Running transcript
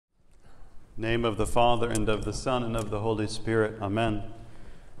Name of the Father, and of the Son, and of the Holy Spirit. Amen.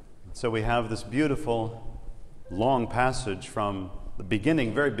 So we have this beautiful, long passage from the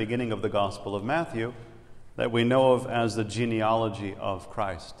beginning, very beginning of the Gospel of Matthew that we know of as the genealogy of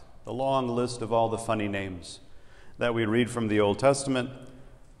Christ. The long list of all the funny names that we read from the Old Testament,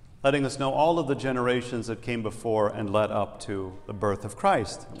 letting us know all of the generations that came before and led up to the birth of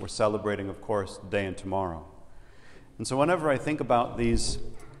Christ. We're celebrating, of course, today and tomorrow. And so whenever I think about these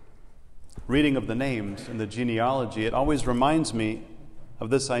reading of the names and the genealogy, it always reminds me of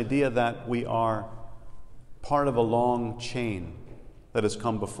this idea that we are part of a long chain that has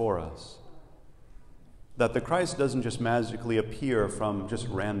come before us. That the Christ doesn't just magically appear from just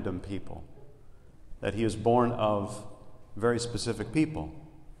random people. That he is born of very specific people.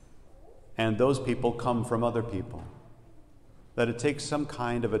 And those people come from other people. That it takes some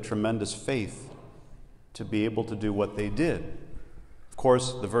kind of a tremendous faith to be able to do what they did. Of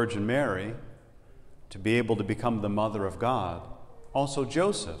course, the Virgin Mary, to be able to become the mother of God. Also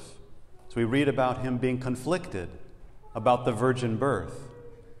Joseph. So we read about him being conflicted about the virgin birth.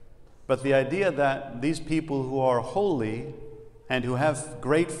 But the idea that these people who are holy and who have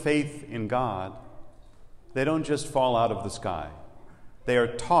great faith in God, they don't just fall out of the sky. They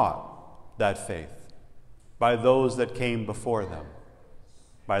are taught that faith by those that came before them,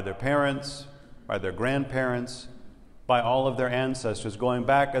 by their parents, by their grandparents, by all of their ancestors, going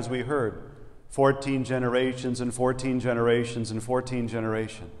back, as we heard, 14 generations and 14 generations and 14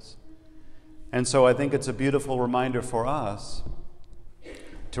 generations. And so I think it's a beautiful reminder for us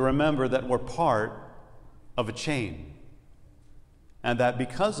to remember that we're part of a chain, and that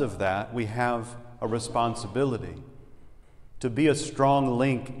because of that, we have a responsibility to be a strong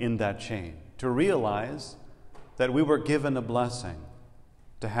link in that chain, to realize that we were given a blessing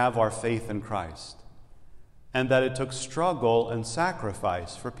to have our faith in Christ, and that it took struggle and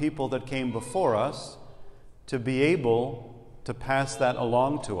sacrifice for people that came before us to be able to pass that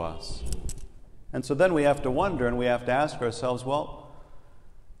along to us. And so then we have to wonder and we have to ask ourselves, well,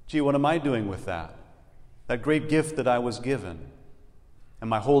 gee, what am I doing with that? That great gift that I was given.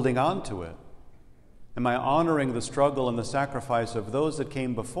 Am I holding on to it? Am I honoring the struggle and the sacrifice of those that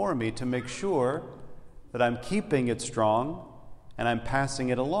came before me to make sure that I'm keeping it strong and I'm passing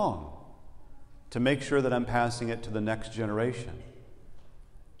it along, to make sure that I'm passing it to the next generation?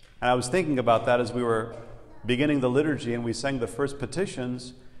 And I was thinking about that as we were beginning the liturgy and we sang the first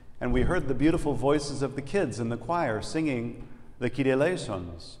petitions, and we heard the beautiful voices of the kids in the choir singing the Kyrie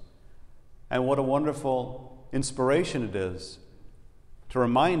eleisons. And what a wonderful inspiration it is to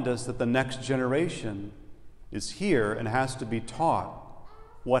remind us that the next generation is here and has to be taught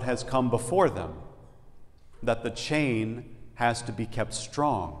what has come before them, that the chain has to be kept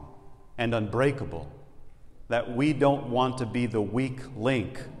strong and unbreakable, that we don't want to be the weak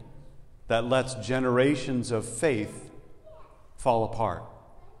link that lets generations of faith fall apart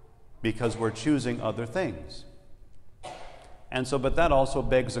because we're choosing other things. And so, but that also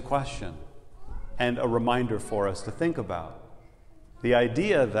begs a question and a reminder for us to think about. The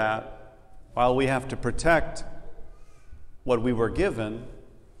idea that while we have to protect what we were given,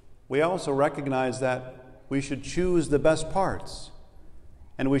 we also recognize that we should choose the best parts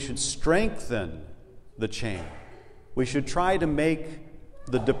and we should strengthen the chain. We should try to make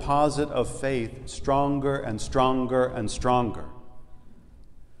the deposit of faith stronger and stronger and stronger,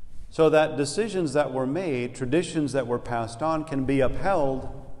 so that decisions that were made, traditions that were passed on, can be upheld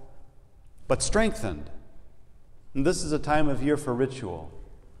but strengthened. And this is a time of year for ritual.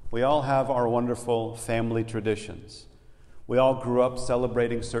 We all have our wonderful family traditions. We all grew up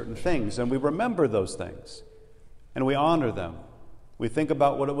celebrating certain things, and we remember those things, and we honor them. We think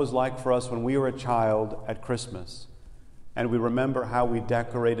about what it was like for us when we were a child at Christmas, and we remember how we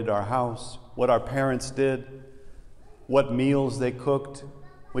decorated our house, what our parents did, what meals they cooked.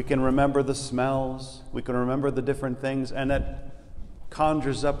 We can remember the smells, we can remember the different things, and it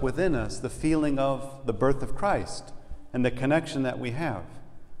conjures up within us the feeling of the birth of Christ and the connection that we have.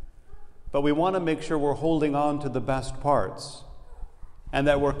 But we want to make sure we're holding on to the best parts and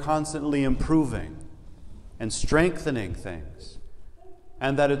that we're constantly improving and strengthening things,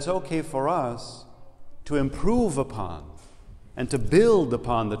 and that it's okay for us to improve upon and to build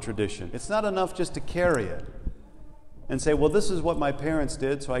upon the tradition. It's not enough just to carry it and say, well, this is what my parents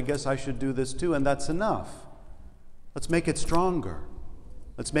did, so I guess I should do this too, and that's enough. Let's make it stronger.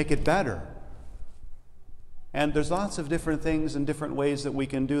 Let's make it better. And there's lots of different things and different ways that we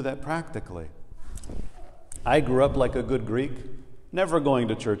can do that practically. I grew up like a good Greek, never going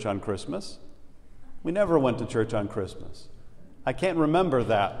to church on Christmas. We never went to church on Christmas. I can't remember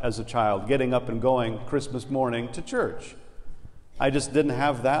that as a child, getting up and going Christmas morning to church. I just didn't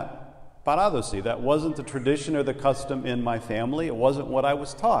have that paradosi. That wasn't the tradition or the custom in my family. It wasn't what I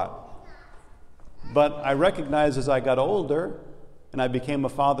was taught. But I recognized as I got older and I became a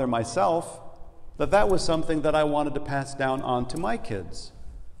father myself that that was something that I wanted to pass down on to my kids.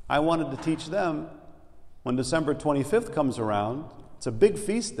 I wanted to teach them when December 25th comes around, it's a big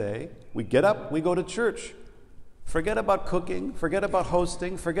feast day. We get up, we go to church. Forget about cooking, forget about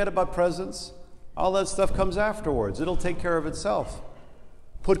hosting, forget about presents. All that stuff comes afterwards. It'll take care of itself.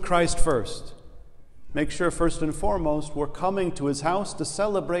 Put Christ first. Make sure first and foremost we're coming to his house to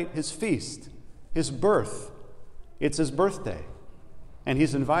celebrate his feast, his birth. It's his birthday. And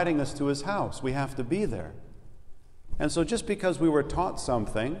he's inviting us to his house. We have to be there. And so just because we were taught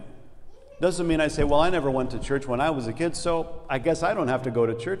something doesn't mean I say, well, I never went to church when I was a kid, so I guess I don't have to go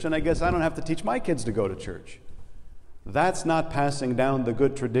to church, and I guess I don't have to teach my kids to go to church. That's not passing down the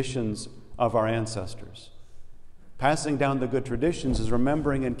good traditions of our ancestors. Passing down the good traditions is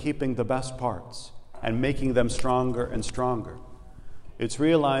remembering and keeping the best parts and making them stronger and stronger. It's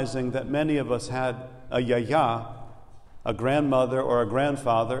realizing that many of us had a yaya, a grandmother or a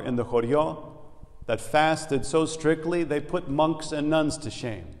grandfather in the Choryo that fasted so strictly they put monks and nuns to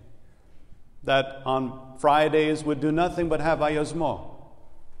shame. That on Fridays would do nothing but have ayazmo.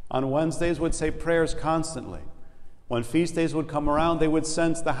 On Wednesdays would say prayers constantly. When feast days would come around, they would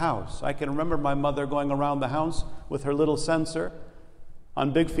cense the house. I can remember my mother going around the house with her little censer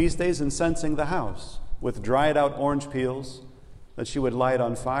on big feast days and censing the house with dried out orange peels that she would light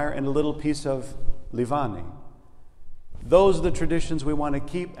on fire and a little piece of livani. Those are the traditions we want to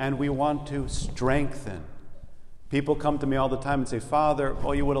keep and we want to strengthen. People come to me all the time and say, Father,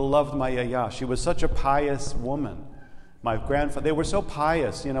 oh, you would have loved my yaya. She was such a pious woman. My grandfather, they were so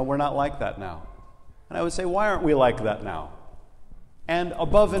pious. We're not like that now. And I would say, why aren't we like that now? And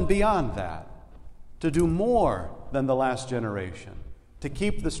above and beyond that, to do more than the last generation, to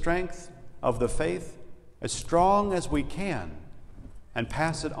keep the strength of the faith as strong as we can and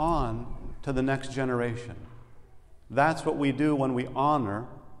pass it on to the next generation. That's what we do when we honor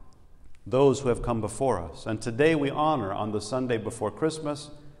those who have come before us. And today we honor on the Sunday before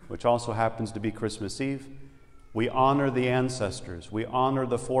Christmas, which also happens to be Christmas Eve, we honor the ancestors, we honor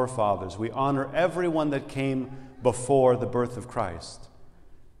the forefathers, we honor everyone that came before the birth of Christ.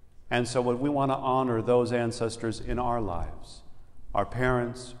 And so we want to honor those ancestors in our lives, our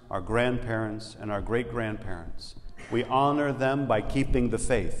parents, our grandparents, and our great-grandparents. We honor them by keeping the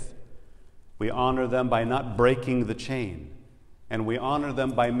faith. We honor them by not breaking the chain. And we honor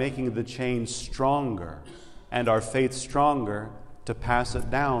them by making the chain stronger and our faith stronger to pass it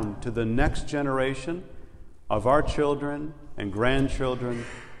down to the next generation of our children and grandchildren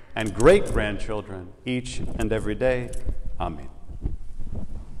and great-grandchildren each and every day. Amen.